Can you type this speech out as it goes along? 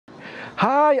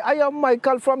Hi, I am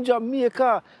Michael from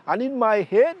Jamaica, and in my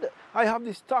head, I have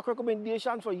the stock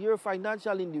recommendation for your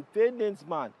financial independence,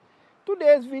 man.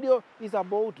 Today's video is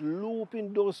about Loop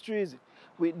Industries.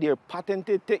 With their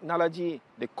patented technology,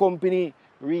 the company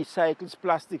recycles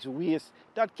plastics waste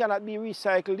that cannot be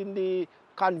recycled in the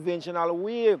conventional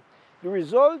way. The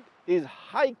result is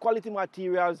high quality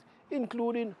materials,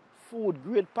 including food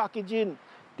grade packaging.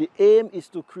 The aim is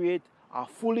to create a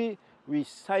fully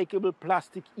recyclable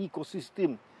plastic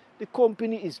ecosystem. The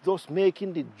company is thus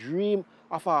making the dream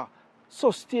of a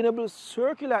sustainable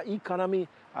circular economy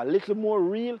a little more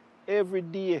real every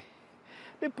day.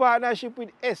 The partnership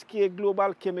with SK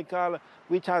Global Chemical,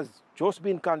 which has just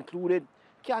been concluded,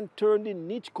 can turn the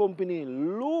niche company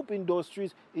Loop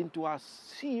Industries into a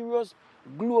serious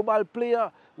global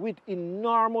player with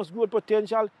enormous growth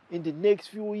potential in the next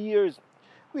few years.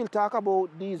 We'll talk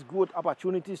about these growth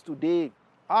opportunities today.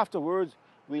 Afterwards,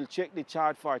 we'll check the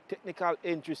chart for technical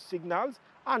entry signals,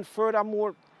 and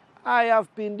furthermore, I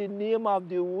have pinned the name of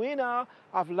the winner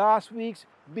of last week's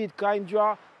Bitcoin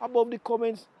draw above the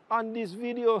comments on this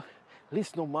video.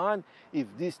 Listen, man, if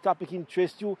this topic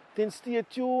interests you, then stay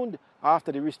tuned.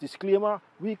 After the risk disclaimer,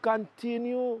 we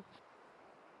continue.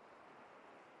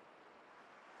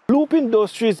 Loop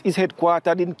Industries is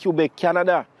headquartered in Quebec,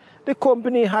 Canada. The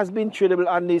company has been tradable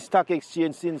on the stock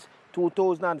exchange since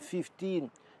 2015.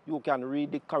 You can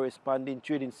read the corresponding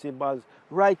trading symbols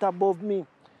right above me.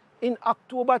 In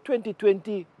October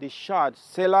 2020, the short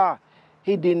seller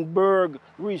Hindenburg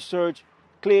Research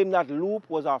claimed that Loop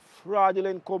was a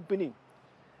fraudulent company.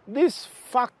 This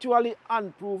factually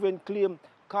unproven claim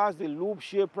caused the Loop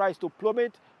share price to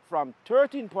plummet from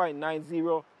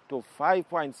 13.90 to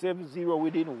 5.70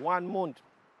 within 1 month.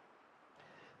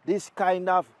 This kind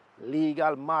of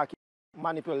legal market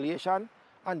manipulation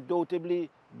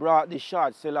undoubtedly brought the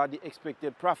short seller the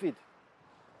expected profit.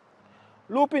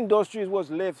 Loop Industries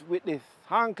was left with the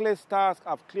thankless task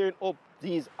of clearing up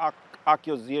these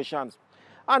accusations.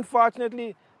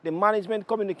 Unfortunately, the management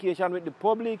communication with the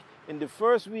public in the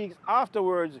first weeks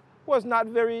afterwards was not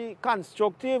very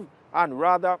constructive and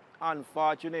rather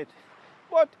unfortunate.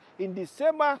 But in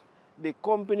December, the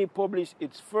company published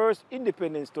its first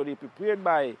independent study prepared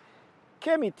by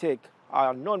Chemitech,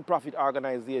 a non-profit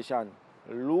organization.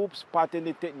 Loop's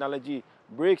patented technology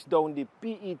breaks down the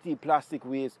PET plastic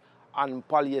waste and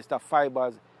polyester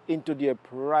fibers into their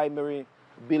primary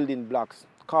building blocks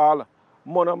called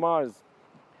monomers.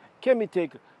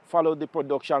 Chemitech followed the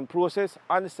production process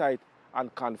on site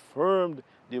and confirmed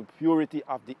the purity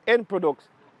of the end products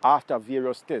after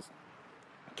various tests.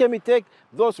 Chemitech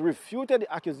thus refuted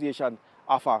the accusation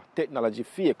of a technology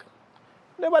fake.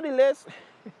 Nevertheless,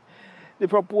 the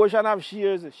proportion of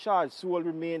shares short sold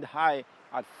remained high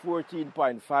at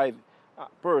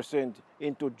 14.5%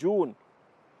 into June.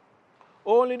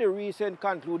 Only the recent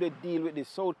concluded deal with the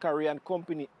South Korean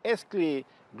company SK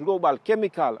Global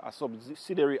Chemical, a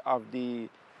subsidiary of the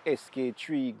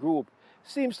SK3 group,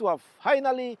 seems to have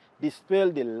finally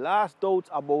dispelled the last doubts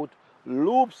about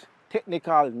Loop's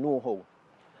technical know-how.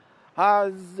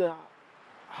 Has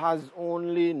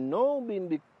only now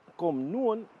become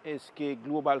known, SK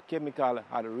Global Chemical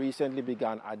had recently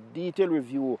begun a detailed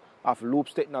review of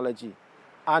Loop's technology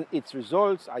and its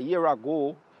results a year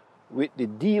ago. With the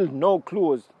deal now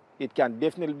closed, it can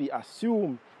definitely be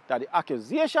assumed that the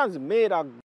accusations made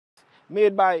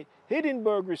by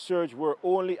Hindenburg Research were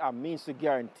only a means to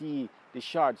guarantee the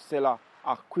short seller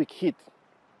a quick hit.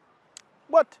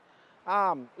 But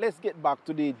let's get back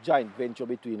to the joint venture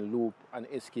between Loop and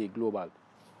SK Global.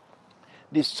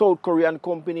 The South Korean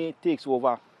company takes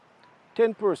over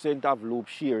 10% of Loop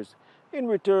shares. In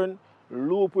return,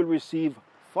 Loop will receive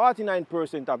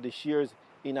 49% of the shares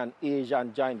in an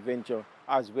Asian joint venture,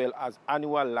 as well as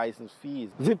annual license fees.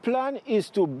 The plan is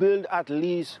to build at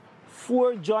least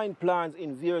 4 joint plants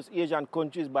in various Asian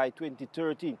countries by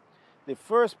 2030. The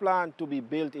first plant to be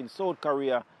built in South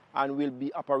Korea and will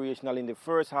be operational in the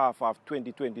first half of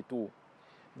 2022.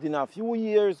 In a few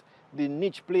years, the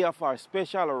niche player for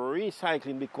special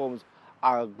recycling becomes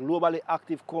a globally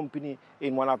active company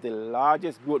in one of the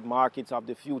largest growth markets of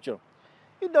the future.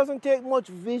 It doesn't take much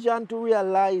vision to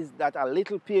realize that a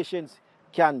little patience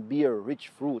can bear rich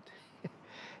fruit.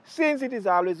 Since it is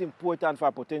always important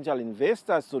for potential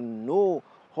investors to know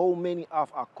how many of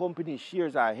a company's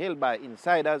shares are held by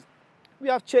insiders, we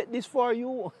have checked this for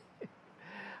you.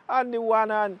 On the one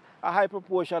hand, a high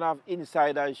proportion of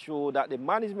insiders show that the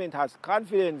management has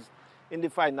confidence in the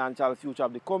financial future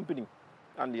of the company.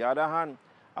 On the other hand,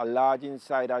 a large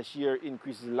insider share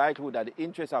increases the likelihood that the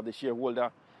interests of the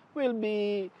shareholder will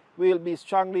be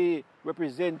strongly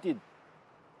represented.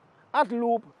 At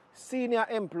Loop, Senior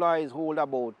employees hold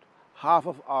about half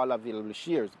of all available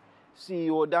shares.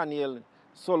 CEO Daniel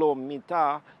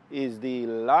Solomita is the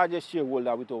largest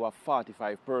shareholder with over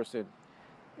 45%.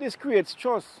 This creates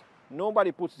trust.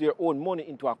 Nobody puts their own money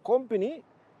into a company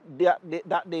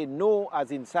that they know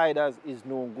as insiders is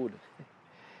no good.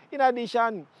 In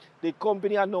addition, the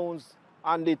company announced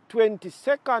on the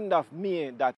 22nd of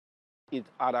May that it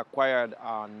had acquired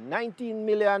a 19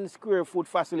 million square foot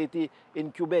facility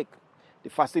in Quebec. The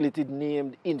facility,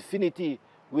 named Infinity,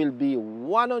 will be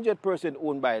 100%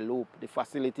 owned by Loop. The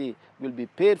facility will be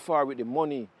paid for with the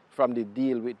money from the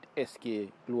deal with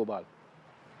SK Global.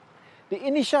 The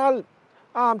initial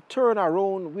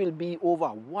turnaround will be over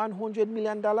 $100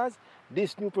 million.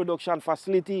 This new production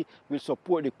facility will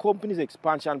support the company's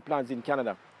expansion plans in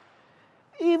Canada.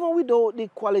 Even without the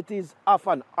qualities of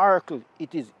an oracle,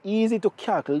 it is easy to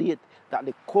calculate that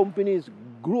the company's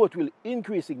growth will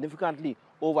increase significantly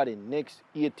over the next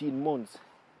 18 months.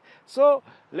 So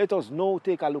let us now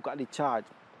take a look at the chart.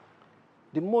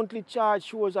 The monthly chart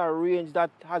shows a range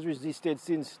that has resisted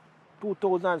since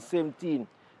 2017.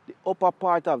 The upper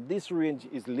part of this range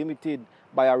is limited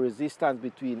by a resistance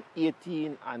between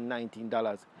 $18 and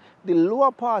 $19. The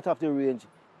lower part of the range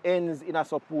ends in a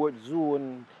support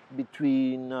zone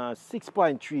between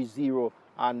 $6.30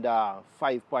 and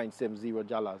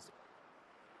 $5.70.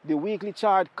 The weekly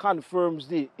chart confirms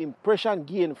the impression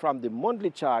gained from the monthly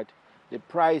chart. The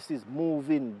price is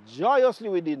moving joyously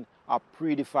within a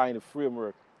predefined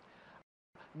framework.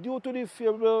 Due to the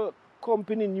favorable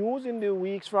company news in the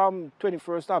weeks from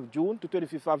 21st of June to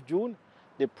 25th of June,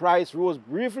 the price rose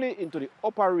briefly into the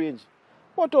upper range,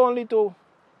 but only to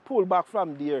pull back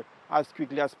from there as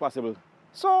quickly as possible.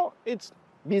 So it's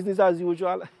business as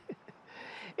usual.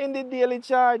 In the daily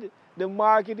chart, the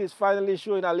market is finally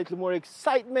showing a little more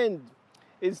excitement.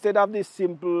 Instead of the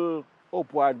simple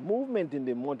upward movement in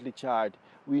the monthly chart,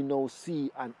 we now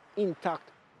see an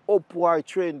intact upward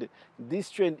trend. This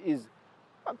trend is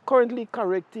currently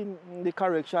correcting. The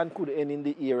correction could end in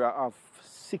the area of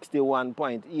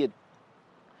 61.8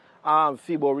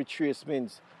 Fibonacci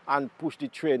retracements and push the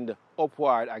trend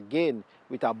upward again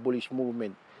with a bullish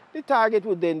movement. The target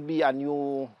would then be a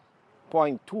new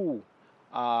 0.2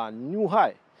 new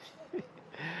high.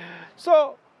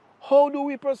 So how do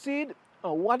we proceed?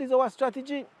 What is our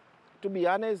strategy? To be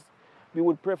honest, we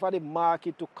would prefer the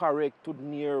market to correct to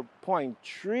near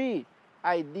 0.3,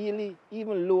 ideally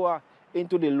even lower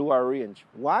into the lower range.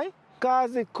 Why?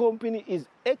 Because the company is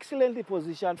excellently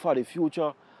positioned for the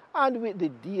future, and with the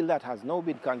deal that has now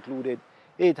been concluded,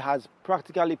 it has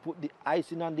practically put the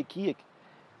icing on the cake.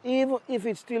 Even if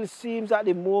it still seems at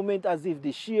the moment as if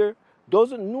the share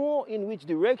doesn't know in which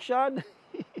direction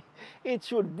it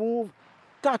should move,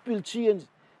 that will change.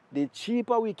 The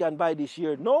cheaper we can buy the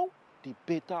share now, the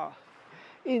better.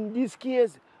 In this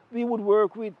case, we would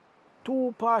work with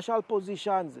two partial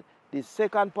positions. The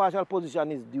second partial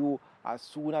position is due as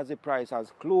soon as the price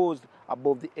has closed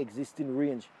above the existing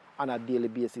range on a daily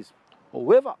basis.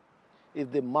 However,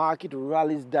 if the market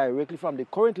rallies directly from the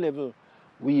current level,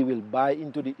 we will buy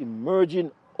into the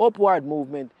emerging upward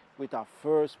movement with a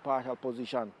first partial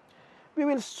position. We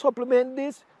will supplement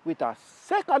this with a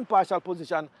second partial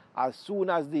position as soon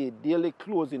as the daily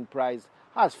closing price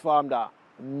has formed a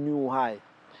new high.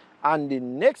 And the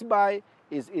next buy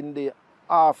is in the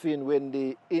halving when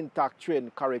the intact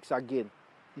trend corrects again.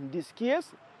 In this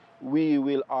case, we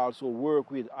will also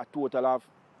work with a total of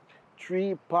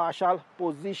 3 partial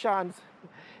positions.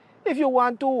 If you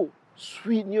want to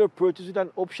sweeten your purchase with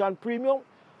an option premium,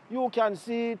 you can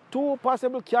see 2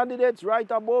 possible candidates right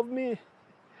above me.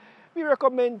 We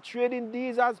recommend trading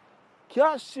these as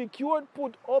cash secured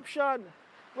put option.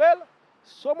 Well,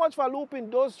 so much for Loop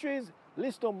Industries.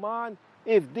 Listen, man,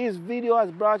 if this video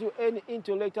has brought you any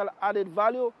intellectual added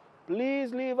value,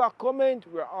 please leave a comment.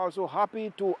 We're also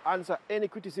happy to answer any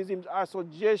criticisms or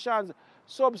suggestions.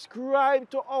 Subscribe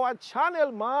to our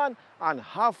channel, man, and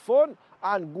have fun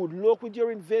and good luck with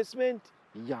your investment.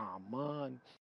 Yeah, man.